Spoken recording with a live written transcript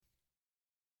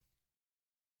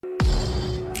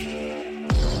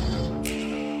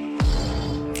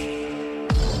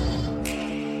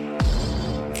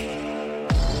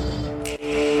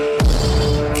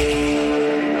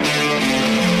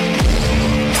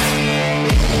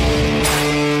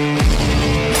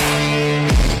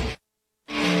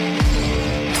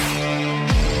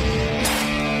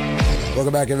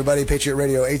Welcome back, everybody. Patriot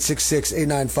Radio,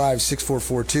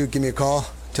 866-895-6442. Give me a call.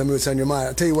 Tell me what's on your mind.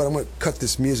 I'll tell you what, I'm going to cut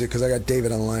this music because I got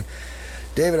David on the line.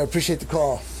 David, I appreciate the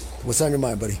call. What's on your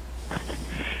mind, buddy?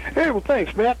 Hey, well,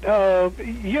 thanks, Matt.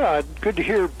 Yeah, good to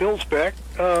hear Bill's back.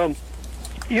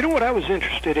 You know what I was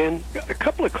interested in? A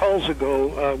couple of calls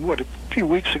ago, a few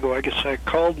weeks ago, I guess I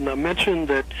called and I mentioned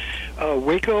that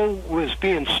Waco was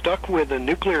being stuck with a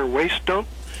nuclear waste dump.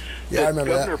 Yeah, I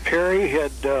remember Governor Perry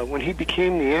had, when he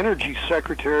became the energy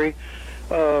secretary,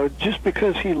 just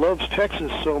because he loves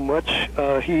Texas so much,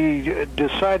 he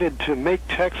decided to make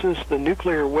Texas the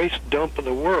nuclear waste dump of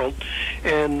the world,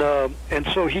 and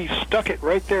so he stuck it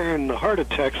right there in the heart of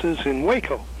Texas in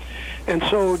Waco. And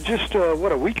so just,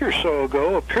 a week or so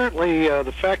ago, apparently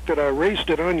the fact that I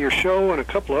raised it on your show and a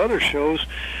couple of other shows,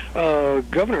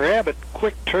 Governor Abbott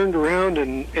quick turned around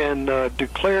and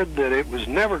declared that it was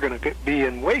never going to be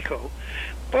in Waco.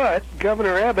 But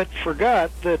Governor Abbott forgot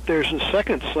that there's a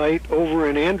second site over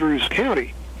in Andrews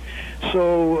County.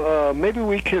 So maybe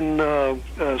we can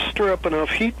stir up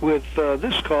enough heat with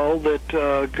this call that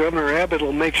Governor Abbott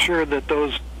will make sure that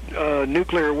those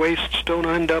nuclear wastes don't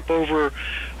end up over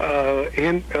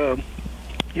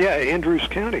Andrews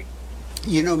County.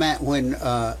 You know, Matt, when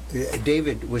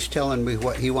David was telling me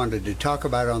what he wanted to talk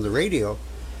about on the radio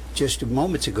just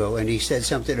moments ago, and he said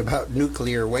something about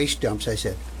nuclear waste dumps, I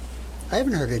said, I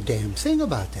haven't heard a damn thing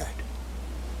about that.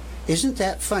 Isn't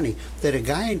that funny that a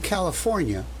guy in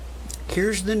California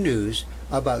hears the news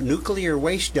about nuclear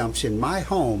waste dumps in my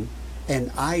home and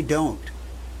I don't?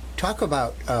 Talk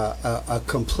about a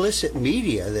complicit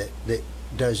media that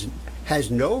has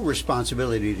no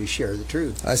responsibility to share the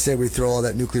truth. I say we throw all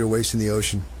that nuclear waste in the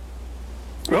ocean.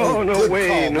 Oh, no way,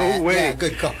 call, no Matt. way. Yeah,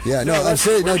 good call. Yeah, no, I'm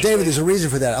serious. No, David, there's a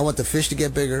reason for that. I want the fish to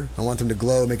get bigger. I want them to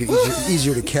glow, make it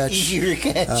easier to catch. Easier to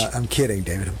catch. I'm kidding,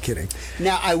 David. I'm kidding.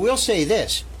 Now, I will say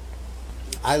this.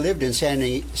 I lived in San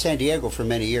Diego for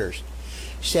many years.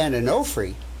 San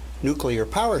Onofre nuclear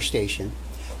power station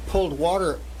pulled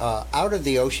water out of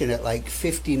the ocean at like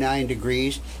 59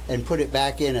 degrees and put it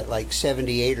back in at like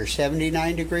 78 or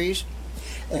 79 degrees.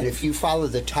 And if you follow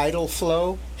the tidal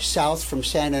flow south from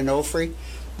San Onofre,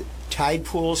 tide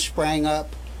pools sprang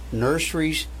up,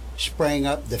 nurseries sprang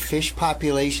up, the fish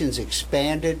populations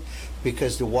expanded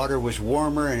because the water was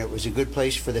warmer and it was a good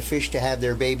place for the fish to have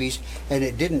their babies, and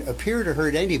it didn't appear to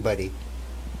hurt anybody.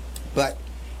 But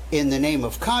in the name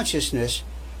of consciousness,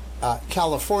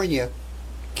 California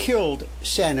killed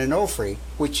San Onofre,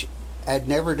 which had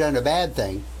never done a bad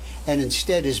thing, and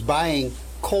instead is buying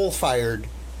coal-fired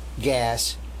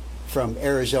gas from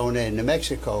Arizona and New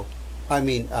Mexico. I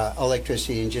mean,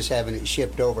 electricity, and just having it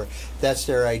shipped over. That's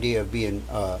their idea of being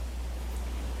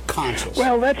conscious.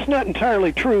 Well, that's not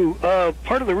entirely true.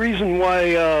 Part of the reason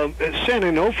why San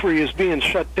Onofre is being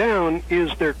shut down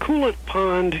is their coolant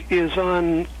pond is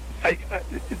on...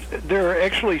 there are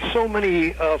actually so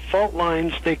many fault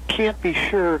lines, they can't be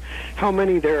sure how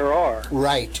many there are.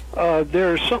 Right.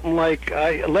 There's something like,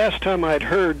 last time I'd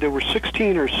heard, there were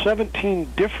 16 or 17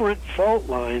 different fault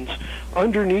lines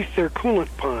underneath their coolant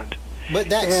pond. But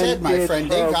that said, my friend,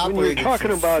 they've operated when you're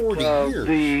talking for 40 about years.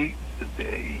 The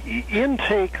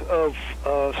intake of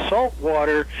salt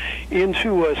water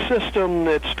into a system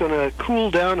that's going to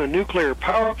cool down a nuclear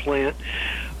power plant,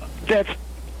 that's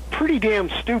pretty damn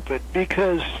stupid,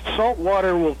 because salt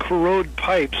water will corrode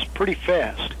pipes pretty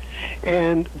fast.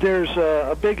 And there's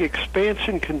a big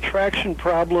expansion contraction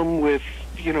problem with,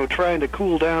 trying to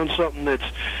cool down something that's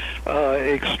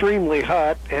extremely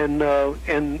hot, and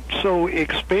so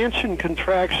expansion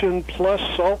contraction plus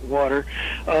salt water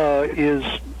is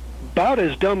about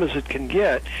as dumb as it can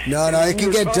get. No, it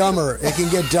can get dumber. It can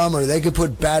get dumber. They could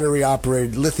put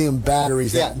battery-operated lithium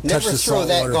batteries that touch the salt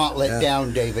water. Never throw that gauntlet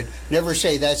down, David. Never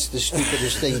say that's the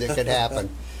stupidest thing that could happen.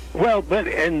 Well, but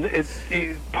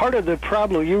part of the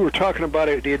problem you were talking about,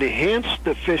 it enhanced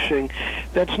the fishing.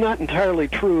 That's not entirely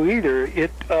true either.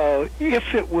 If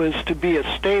it was to be a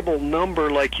stable number,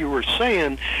 like you were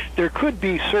saying, there could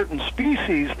be certain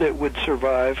species that would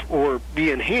survive or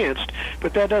be enhanced,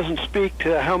 but that doesn't speak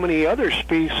to how many other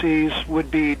species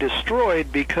would be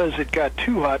destroyed because it got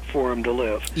too hot for them to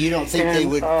live. You don't think they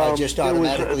would just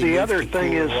automatically The move other to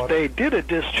thing is water? they did a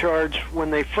discharge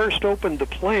when they first opened the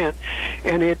plant,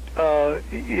 and it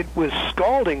was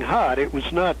scalding hot. It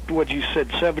was not what you said,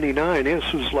 79.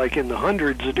 This was like in the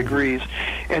hundreds of degrees,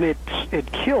 and it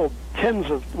killed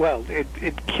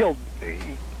it killed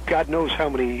God knows how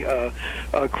many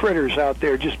critters out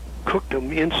there. Just cooked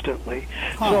them instantly.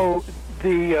 So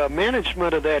the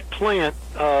management of that plant,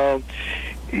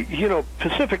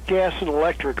 Pacific Gas and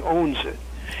Electric owns it.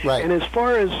 Right. And as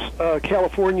far as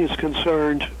California is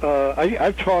concerned,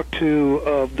 I've talked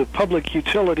to the Public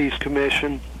Utilities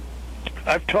Commission.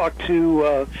 I've talked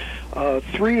to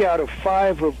 3 out of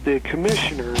 5 of the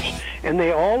commissioners, and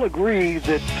they all agree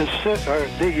that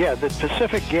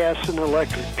Pacific Gas and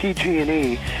Electric,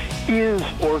 PG&E, is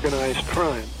organized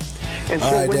crime. And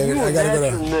so right, when David, you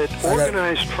imagine that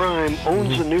organized crime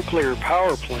owns a nuclear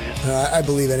power plant... I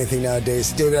believe anything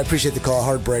nowadays. David, I appreciate the call.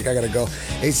 Hard break. I got to go.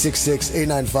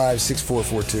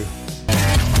 866-895-6442.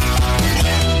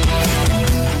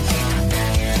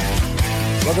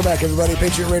 Welcome back, everybody.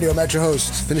 Patriot Radio. I'm at your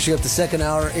host. Finishing up the second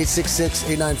hour.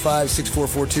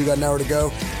 866-895-6442. Got an hour to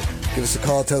go. Give us a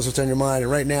call. Tell us what's on your mind.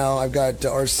 And right now, I've got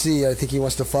RC. I think he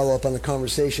wants to follow up on the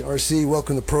conversation. RC,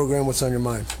 welcome to the program. What's on your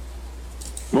mind?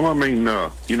 Well, I mean,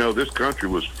 this country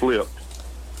was flipped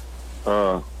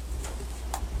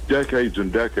decades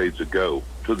and decades ago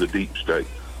to the deep state.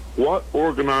 What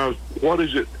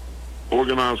is it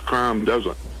organized crime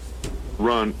doesn't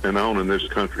run and own in this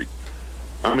country?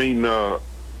 I mean,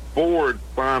 Ford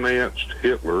financed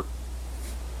Hitler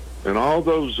and all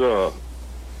those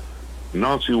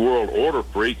Nazi world order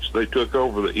freaks. They took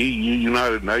over the EU,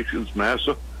 United Nations,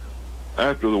 NASA.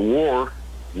 After the war,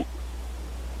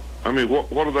 I mean, what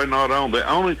do they not own? They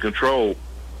only control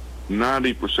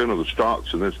 90% of the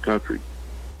stocks in this country.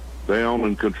 They own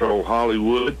and control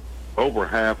Hollywood, over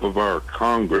half of our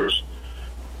Congress,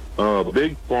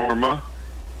 Big Pharma,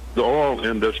 the oil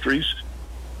industries.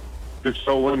 They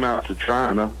sold them out to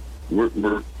China.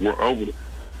 We're over.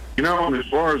 You know, as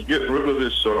far as getting rid of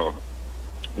this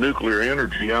nuclear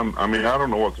energy, I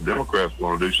don't know what the Democrats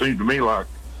want to do. Seems to me like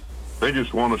they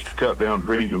just want us to cut down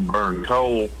trees and burn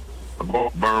coal,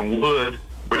 burn wood,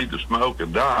 breathe the smoke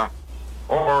and die,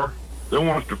 or they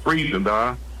want us to freeze and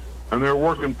die, and they're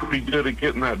working pretty good at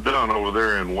getting that done over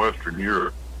there in Western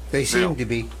Europe. They seem to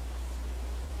be.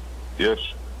 Yes.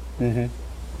 Mm-hmm.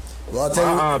 Well, I'll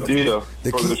tell you, my idea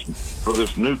for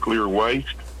this nuclear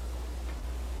waste,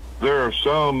 there are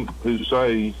some who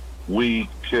say we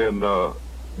can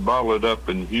bottle it up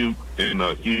in huge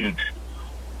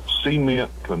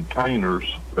cement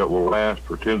containers that will last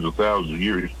for tens of thousands of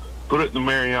years. Put it in the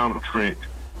Mariana Trench.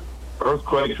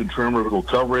 Earthquakes and tremors will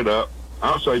cover it up.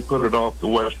 I say put it off the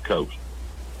West Coast.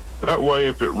 That way,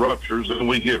 if it ruptures, then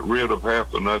we get rid of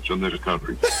half the nuts in this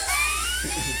country.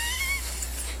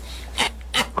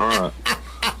 All right.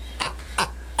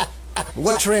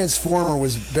 what transformer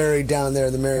was buried down there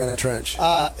in the Mariana Trench?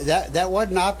 That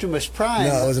wasn't Optimus Prime.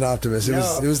 No, it wasn't Optimus.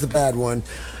 It was the bad one.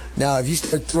 Now, if you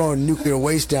start throwing nuclear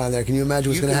waste down there, can you imagine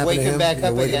what's going to happen to him?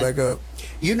 Wake him back up.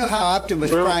 You know how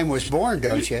Optimus Prime was born,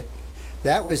 don't you?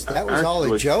 That was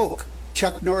all a joke.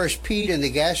 Chuck Norris peed in the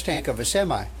gas tank of a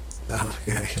semi. Oh,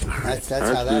 okay. That's how that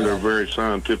Actually, they're happened. very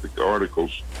scientific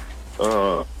articles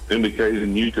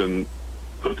indicating you can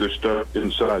put this stuff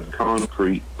inside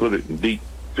concrete, put it in deep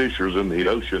fissures in the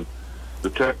ocean. The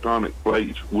tectonic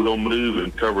plates will move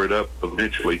and cover it up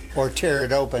eventually. Or tear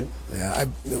it open. Yeah,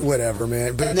 whatever,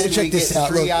 man. But And then check we this get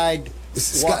out. Look, three-eyed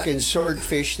Scott- walking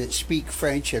swordfish that speak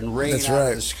French and rain That's out right.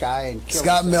 of the sky and kill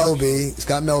Scott us.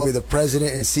 Melby, the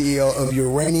president and CEO of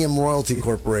Uranium Royalty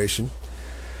Corporation,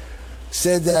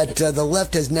 said that the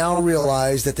left has now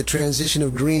realized that the transition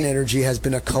of green energy has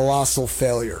been a colossal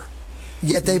failure.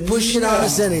 Yet they push it on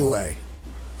us anyway.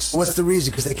 So what's the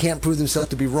reason? Because they can't prove themselves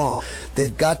to be wrong.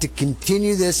 They've got to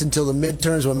continue this until the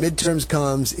midterms. When midterms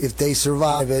comes, if they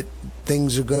survive it,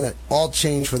 things are going to all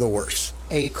change for the worse.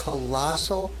 A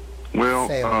colossal Well,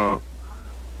 failure.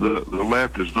 the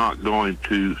left is not going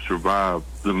to survive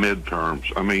the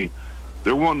midterms. I mean,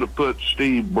 they're wanting to put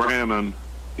Steve Bannon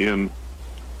in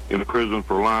prison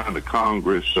for lying to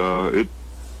Congress.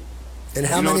 And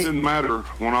how It many? didn't matter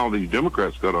when all these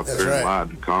Democrats got up That's there and right. lied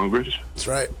to Congress. That's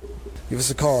right. Give us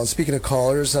a call. And speaking of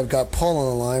callers, I've got Paul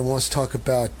on the line. Wants to talk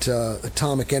about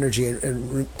atomic energy.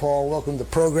 And Paul, welcome to the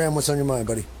program. What's on your mind,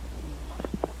 buddy?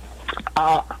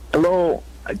 Hello.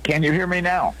 Can you hear me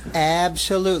now?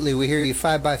 Absolutely. We hear you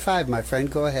 5 by 5, my friend.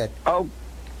 Go ahead. Oh,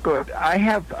 good. I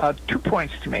have 2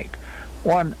 points to make.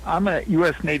 One, I'm a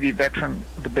U.S. Navy veteran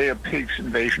of the Bay of Pigs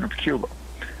invasion of Cuba.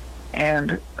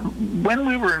 And when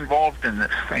we were involved in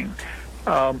this thing,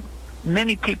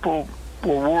 many people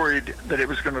were worried that it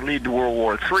was going to lead to World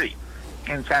War III.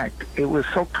 In fact, it was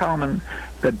so common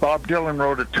that Bob Dylan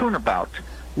wrote a tune about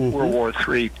World War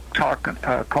III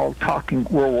called Talking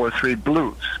World War III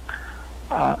Blues.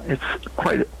 It's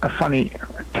quite a funny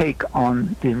take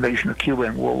on the invasion of Cuba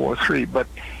in World War III, but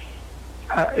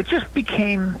it just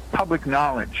became public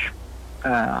knowledge.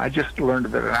 I just learned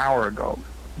of it an hour ago,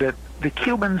 that the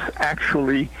Cubans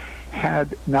actually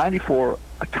had 94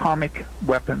 atomic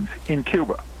weapons in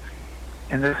Cuba.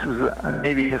 and this is a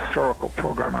Navy historical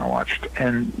program I watched,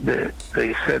 and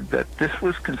they said that this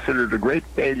was considered a great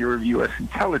failure of U.S.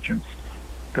 intelligence,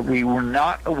 that we were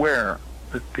not aware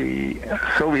that the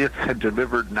Soviets had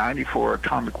delivered 94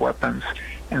 atomic weapons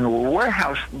and were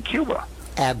warehoused in Cuba.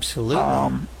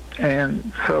 Absolutely.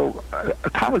 And so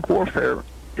atomic warfare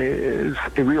is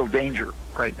a real danger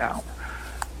right now.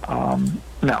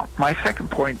 Now, my second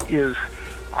point is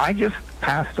I just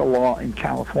passed a law in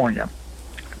California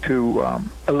to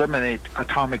eliminate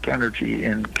atomic energy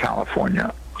in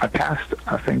California. I passed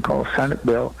a thing called Senate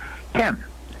Bill 9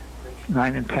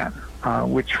 and 10,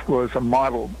 which was a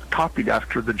model copied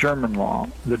after the German law.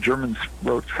 The Germans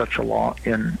wrote such a law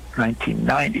in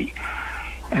 1990.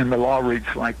 And the law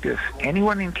reads like this: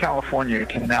 anyone in California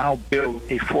can now build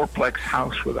a four-plex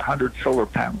house with 100 solar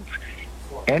panels.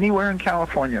 Anywhere in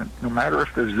California, no matter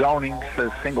if the zoning says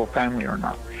single family or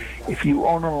not. If you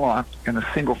own a lot in a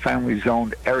single family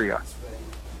zoned area,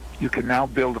 you can now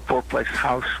build a four-plex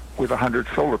house with 100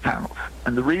 solar panels.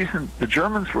 And the reason the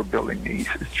Germans were building these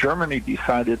is Germany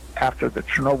decided after the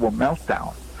Chernobyl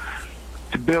meltdown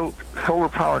to build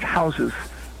solar-powered houses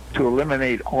to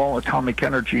eliminate all atomic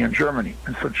energy in Germany.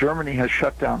 And so Germany has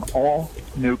shut down all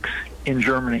nukes in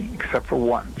Germany except for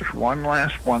one. There's one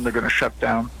last one they're going to shut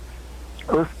down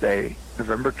Earth Day,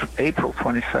 April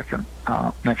 22nd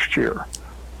next year.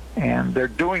 And they're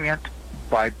doing it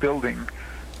by building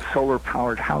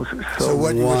solar-powered houses. So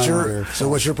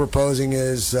what you're proposing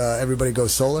is everybody go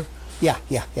solar? Yeah.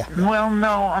 Well,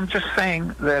 no, I'm just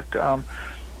saying that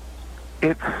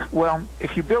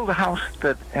if you build a house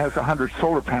that has 100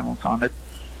 solar panels on it,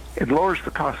 it lowers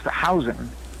the cost of housing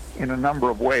in a number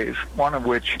of ways. One of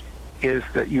which is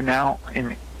that you now,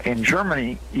 in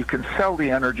Germany, you can sell the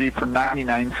energy for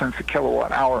 99 cents a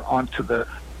kilowatt hour onto the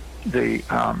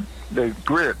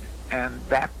grid, and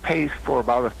that pays for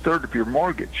about a third of your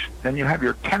mortgage. Then you have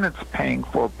your tenants paying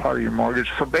for part of your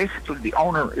mortgage. So basically the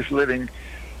owner is living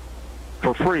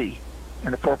for free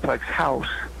in a four-plex house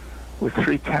with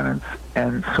 3 tenants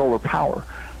and solar power.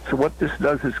 So what this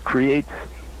does is creates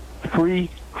free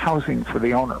housing for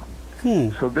the owner.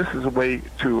 So this is a way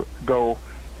to go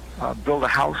build a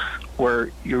house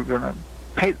where you're going to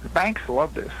pay. The banks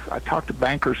love this. I talked to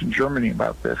bankers in Germany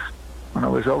about this when I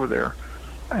was over there.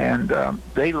 And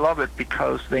they love it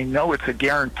because they know it's a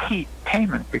guaranteed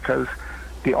payment, because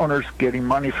the owner's getting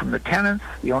money from the tenants,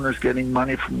 the owner's getting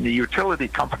money from the utility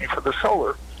company for the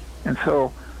solar. And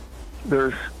so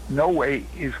there's no way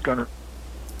he's going to.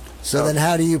 So then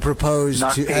how do you propose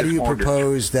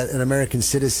that an American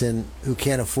citizen who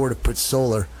can't afford to put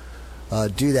solar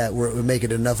do that, where it would make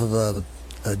it enough of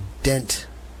a dent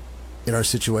in our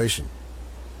situation?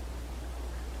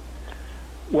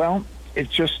 Well,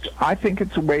 I think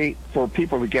it's a way for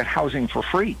people to get housing for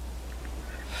free.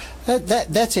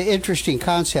 That's an interesting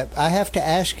concept. I have to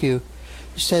ask you,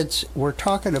 since we're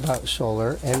talking about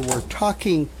solar and we're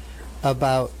talking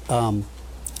about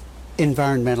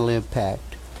environmental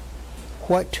impact,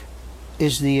 what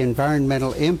is the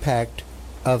environmental impact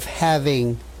of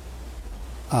having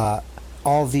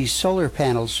all these solar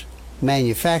panels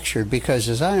manufactured? Because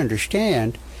as I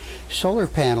understand, solar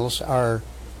panels are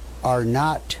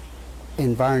not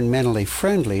environmentally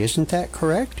friendly. Isn't that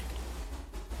correct?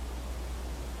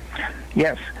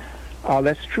 Yes,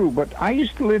 that's true. But I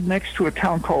used to live next to a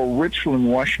town called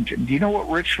Richland, Washington. Do you know what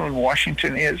Richland,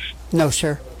 Washington is? No,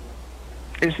 sir.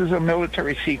 This is a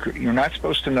military secret. You're not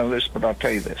supposed to know this, but I'll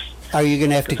tell you this. Are you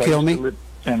going to have to kill me?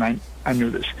 And I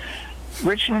knew this.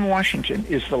 Richland, Washington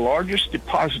is the largest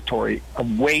depository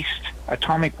of waste,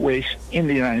 atomic waste, in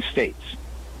the United States.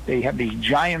 They have these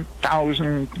giant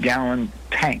 1,000-gallon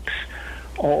tanks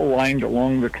all lined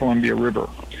along the Columbia River.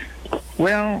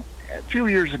 Well, a few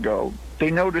years ago,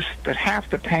 they noticed that half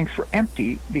the tanks were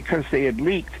empty because they had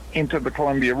leaked into the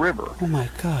Columbia River. Oh, my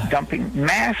God. Dumping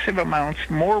massive amounts,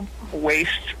 more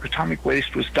waste, atomic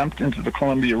waste, was dumped into the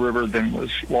Columbia River than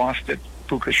was lost at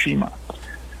Fukushima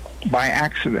by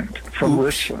accident from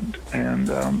Richland. And,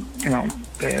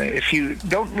 if you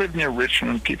don't live near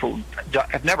Richland, people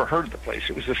have never heard of the place.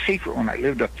 It was a secret when I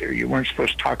lived up there. You weren't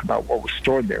supposed to talk about what was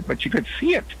stored there, but you could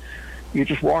see it. You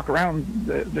just walk around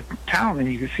the town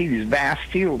and you could see these vast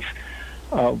fields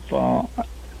of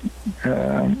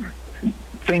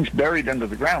things buried under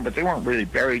the ground, but they weren't really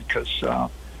buried because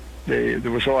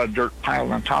there was a lot of dirt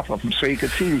piled on top of them. So you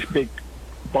could see these big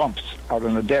bumps out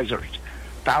in the desert,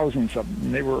 thousands of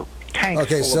them. They were tanks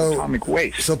full of atomic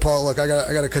waste. So, Paul, look, I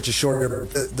got to cut you short here.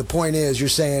 The point is, you're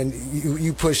saying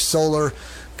you push solar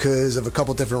because of a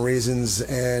couple different reasons,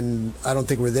 and I don't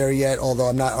think we're there yet, although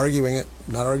I'm not arguing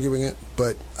it,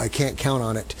 but I can't count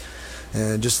on it.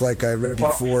 And just like I read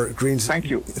before, greens. Thank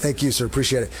you. Thank you, sir.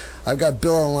 Appreciate it. I've got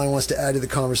Bill on the line, wants to add to the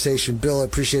conversation. Bill, I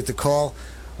appreciate the call.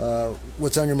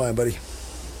 What's on your mind, buddy?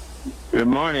 Good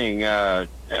morning.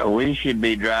 We should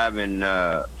be driving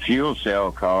fuel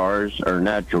cell cars or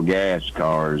natural gas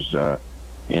cars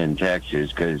in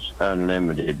Texas because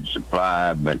unlimited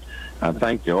supply. But I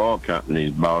think the oil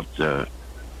companies bought the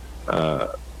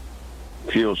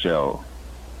fuel cell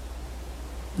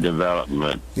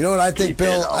development. You know what I think,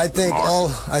 Bill? I think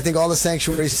all the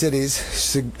sanctuary cities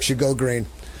should go green.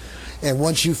 And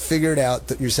once you figure it out,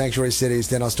 that your sanctuary cities,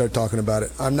 then I'll start talking about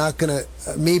it. I'm not going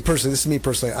to, me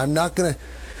personally, I'm not going to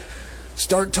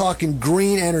start talking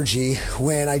green energy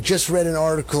when I just read an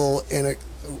article in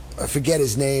I forget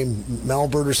his name,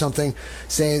 Malbert or something,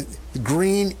 saying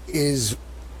green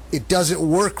it doesn't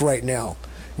work right now.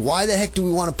 Why the heck do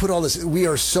we want to put all this? We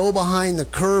are so behind the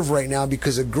curve right now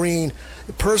because of green.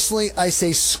 Personally, I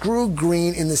say screw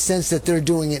green in the sense that they're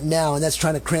doing it now, and that's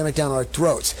trying to cram it down our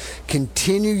throats.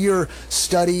 Continue your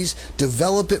studies,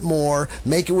 develop it more,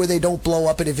 make it where they don't blow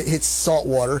up if it hits salt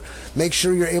water. Make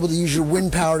sure you're able to use your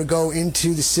wind power to go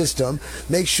into the system.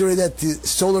 Make sure that the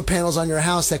solar panels on your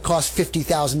house that cost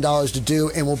 $50,000 to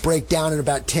do and will break down in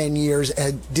about 10 years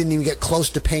and didn't even get close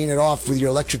to paying it off with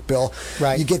your electric bill.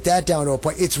 Right. You get that down to a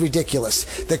point. It's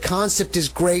ridiculous. The concept is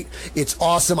great. It's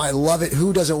awesome. I love it.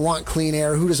 Who doesn't want clean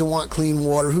air? Who doesn't want clean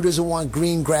water? Who doesn't want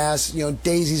green grass,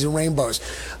 daisies and rainbows?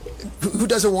 Who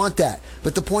doesn't want that?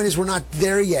 But the point is we're not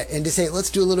there yet. And to say, let's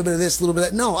do a little bit of this, a little bit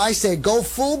of that. No, I say go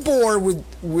full bore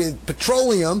with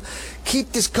petroleum.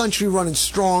 Keep this country running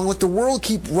strong. Let the world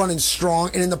keep running strong.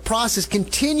 And in the process,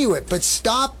 continue it. But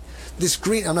stop this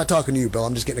green. I'm not talking to you, Bill.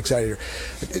 I'm just getting excited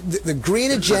here. The green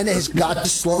agenda has got to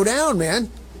slow down, man.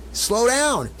 Slow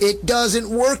down. It doesn't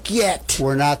work yet.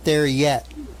 We're not there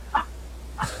yet.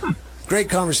 Great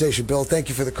conversation, Bill. Thank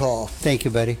you for the call. Thank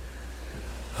you, buddy.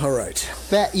 All right.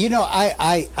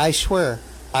 I swear,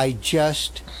 I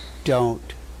just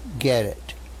don't get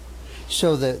it.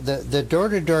 So the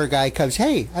door-to-door guy comes,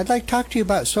 hey, I'd like to talk to you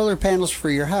about solar panels for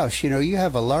your house. You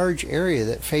have a large area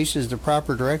that faces the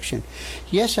proper direction.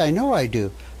 Yes, I know I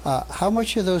do. How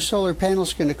much are those solar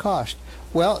panels going to cost?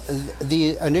 Well,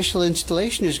 the initial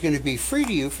installation is going to be free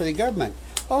to you for the government.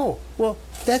 Oh, well,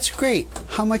 that's great.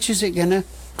 How much is it going to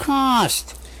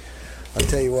cost? I'll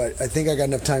tell you what, I think I got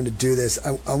enough time to do this.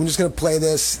 I'm just going to play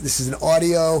this. This is an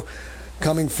audio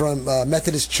coming from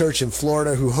Methodist Church in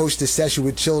Florida who hosts a session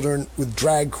with children with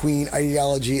drag queen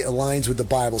ideology aligns with the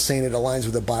Bible, saying it aligns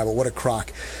with the Bible. What a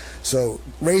crock. So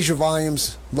raise your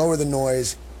volumes, lower the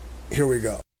noise. Here we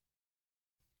go.